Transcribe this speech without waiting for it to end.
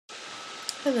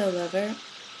Hello, lover.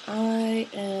 I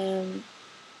am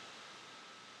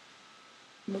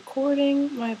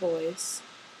recording my voice,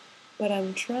 but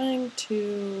I'm trying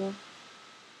to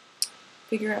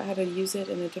figure out how to use it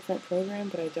in a different program,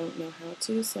 but I don't know how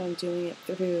to, so I'm doing it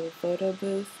through Photo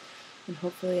Booth, and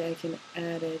hopefully I can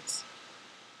add it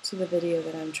to the video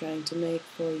that I'm trying to make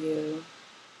for you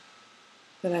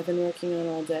that I've been working on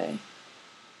all day.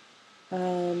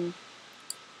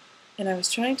 And I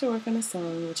was trying to work on a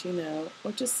song, which you know,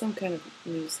 or just some kind of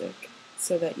music,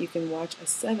 so that you can watch a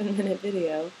 7-minute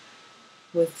video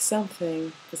with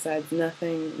something besides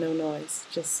nothing, no noise,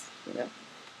 just,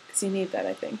 because you need that,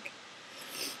 I think.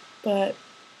 But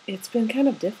it's been kind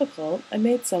of difficult. I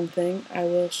made something, I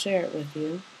will share it with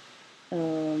you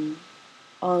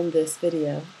on this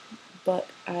video, but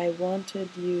I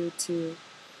wanted you to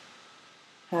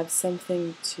have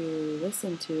something to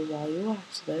listen to while you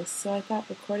watch this, so I thought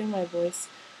recording my voice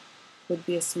would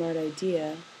be a smart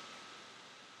idea,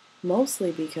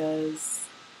 mostly because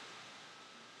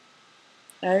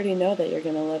I already know that you're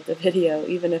going to love the video,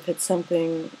 even if it's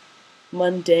something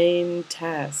mundane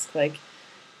task, like,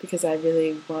 because I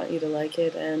really want you to like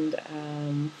it, and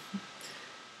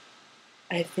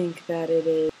I think that it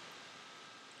is,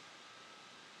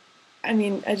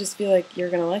 I just feel like you're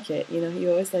going to like it, you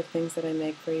always like things that I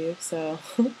make for you, so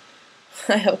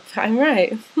I hope I'm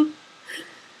right.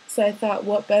 So I thought,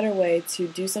 what better way to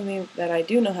do something that I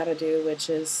do know how to do, which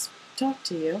is talk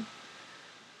to you,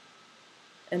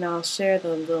 and I'll share the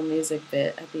little music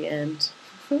bit at the end,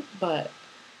 but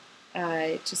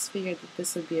I just figured that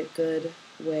this would be a good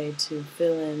way to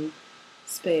fill in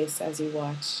space as you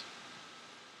watch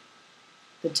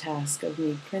the task of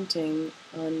me printing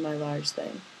on my large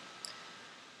thing.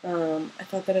 I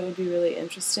thought that it would be really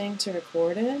interesting to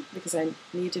record it because I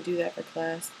need to do that for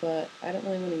class, but I don't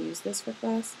really want to use this for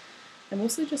class. I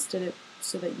mostly just did it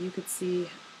so that you could see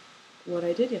what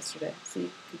I did yesterday, so you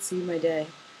could see my day.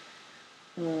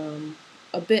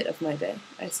 A bit of my day,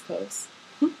 I suppose.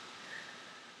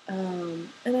 And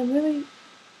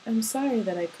I'm sorry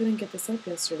that I couldn't get this up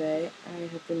yesterday. I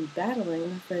have been battling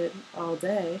with it all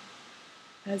day,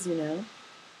 as you know.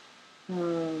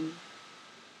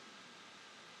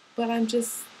 But I'm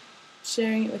just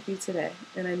sharing it with you today,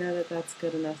 and I know that that's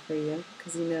good enough for you,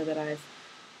 because you know that I've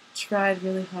tried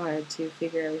really hard to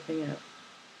figure everything out.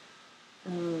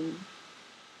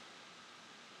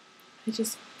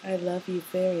 I love you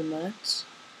very much.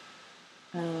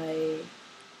 I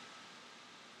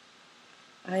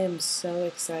am so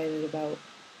excited about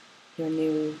your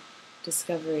new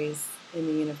discoveries in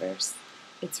the universe.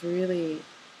 It's really,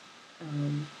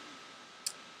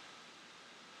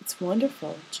 it's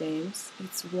wonderful, James.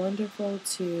 It's wonderful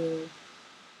to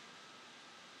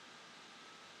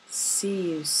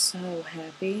see you so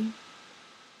happy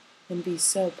and be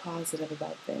so positive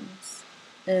about things.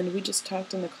 And we just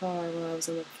talked in the car while I was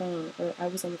on the phone, or I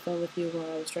was on the phone with you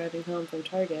while I was driving home from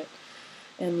Target,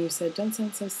 and you said, "Don't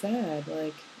sound so sad,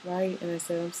 like, why?" And I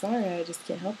said, "I'm sorry, I just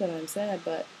can't help it, I'm sad,"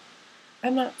 but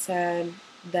I'm not sad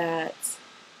that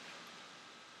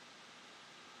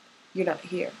you're not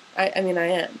here. I mean, I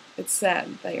am. It's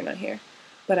sad that you're not here.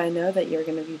 But I know that you're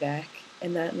going to be back,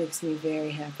 and that makes me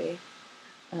very happy.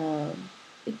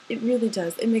 It really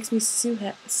does. It makes me so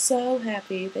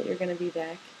happy that you're going to be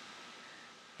back,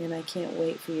 and I can't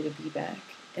wait for you to be back.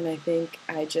 And I think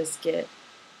I just get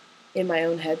in my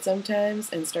own head sometimes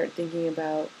and start thinking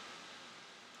about,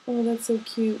 oh, that's so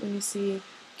cute when you see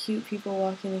cute people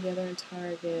walking together in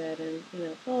Target, and,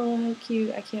 oh, how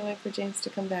cute, I can't wait for James to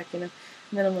come back, And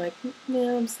then I'm like,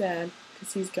 yeah, I'm sad,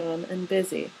 because he's gone, and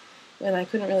busy. And I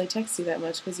couldn't really text you that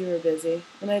much because you were busy,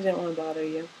 and I didn't want to bother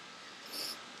you.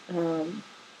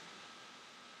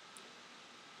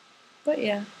 But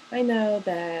yeah, I know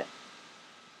that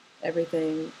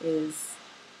everything is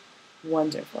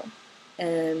wonderful,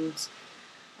 and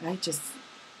I just,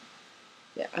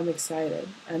 yeah, I'm excited.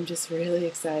 I'm just really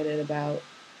excited about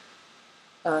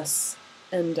us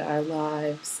and our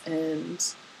lives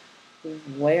and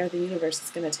where the universe is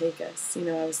going to take us.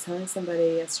 I was telling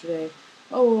somebody yesterday,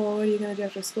 oh, well, what are you going to do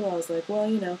after school? I was like, well,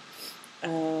 I'm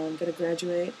going to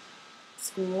graduate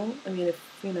school. I mean, if,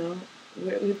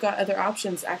 we've got other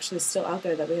options actually still out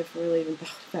there that we haven't really even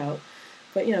thought about.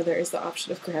 But, there is the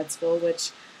option of grad school,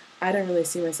 which I don't really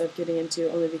see myself getting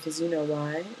into, only because you know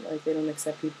why. Like, they don't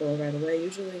accept people right away,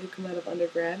 usually, who come out of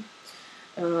undergrad.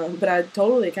 But I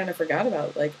totally kind of forgot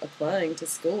about, like, applying to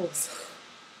schools.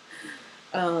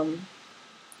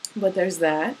 But there's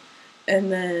that.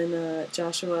 And then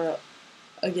Joshua,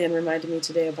 again, reminded me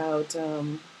today about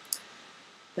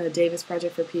the Davis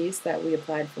Project for Peace that we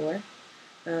applied for,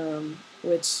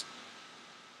 which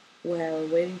where we're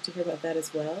waiting to hear about that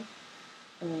as well.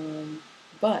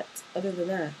 But other than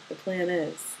that, the plan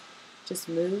is just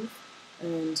move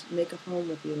and make a home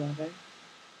with you, lover.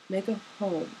 Make a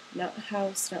home, not a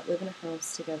house, not live in a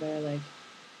house together, like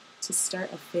to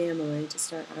start a family, to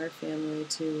start our family,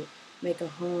 to make a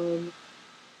home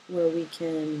where we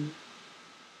can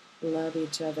love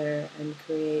each other and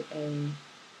create a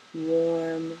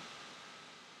warm,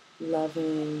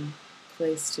 loving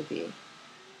place to be.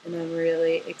 And I'm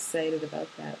really excited about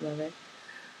that, lover.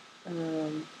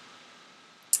 And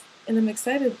I'm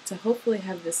excited to hopefully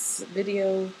have this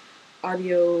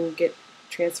audio get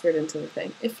transferred into the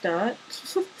thing. If not,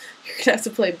 you're going to have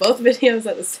to play both videos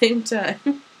at the same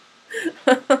time.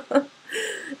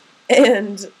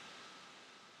 And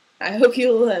I hope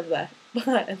you'll love that.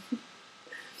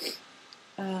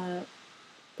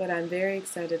 But I'm very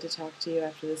excited to talk to you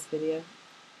after this video.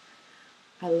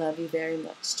 I love you very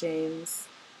much, James.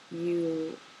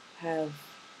 You have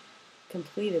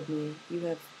completed me. You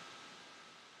have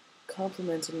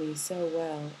complimented me so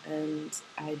well, and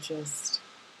I just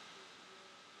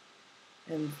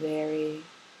am very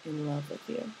in love with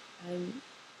you. I'm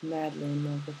madly in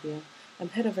love with you. I'm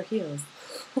head over heels.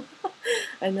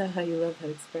 I know how you love that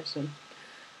expression.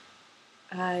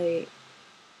 I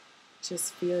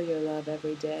just feel your love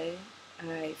every day.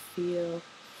 I feel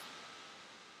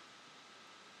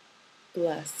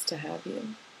blessed to have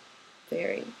you.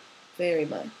 Very, very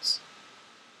much.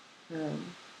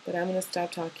 But I'm going to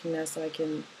stop talking now so I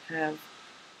can have,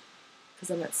 because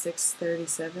I'm at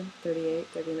 6:37, 38,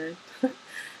 39,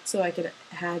 so I can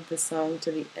add the song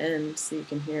to the end so you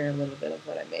can hear a little bit of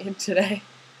what I made today.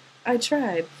 I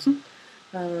tried.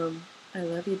 I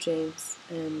love you, James,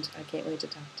 and I can't wait to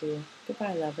talk to you.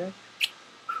 Goodbye, lover.